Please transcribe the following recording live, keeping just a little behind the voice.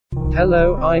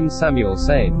Hello, I'm Samuel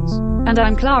Sains. And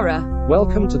I'm Clara.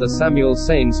 Welcome to the Samuel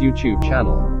Sains YouTube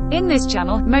channel. In this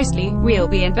channel, mostly, we'll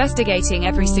be investigating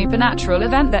every supernatural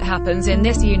event that happens in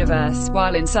this universe,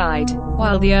 while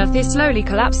the Earth is slowly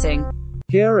collapsing.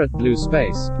 Here at Blue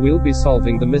Space, we'll be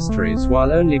solving the mysteries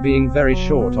while only being very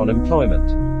short on employment.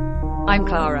 I'm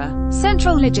Clara,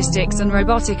 Central Logistics and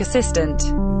Robotic Assistant.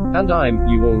 And I'm,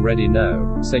 you already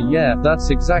know. So yeah, that's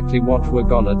exactly what we're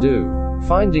gonna do.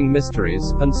 Finding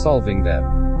mysteries, and solving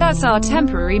them. That's our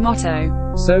temporary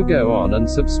motto. So go on and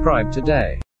subscribe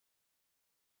today.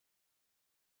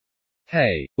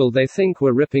 Hey, will they think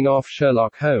we're ripping off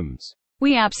Sherlock Holmes?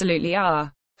 We absolutely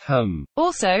are.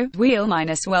 Also, we'll might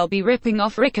as well be ripping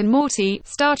off Rick and Morty,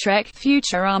 Star Trek,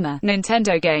 Futurama,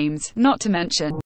 Nintendo games, not to mention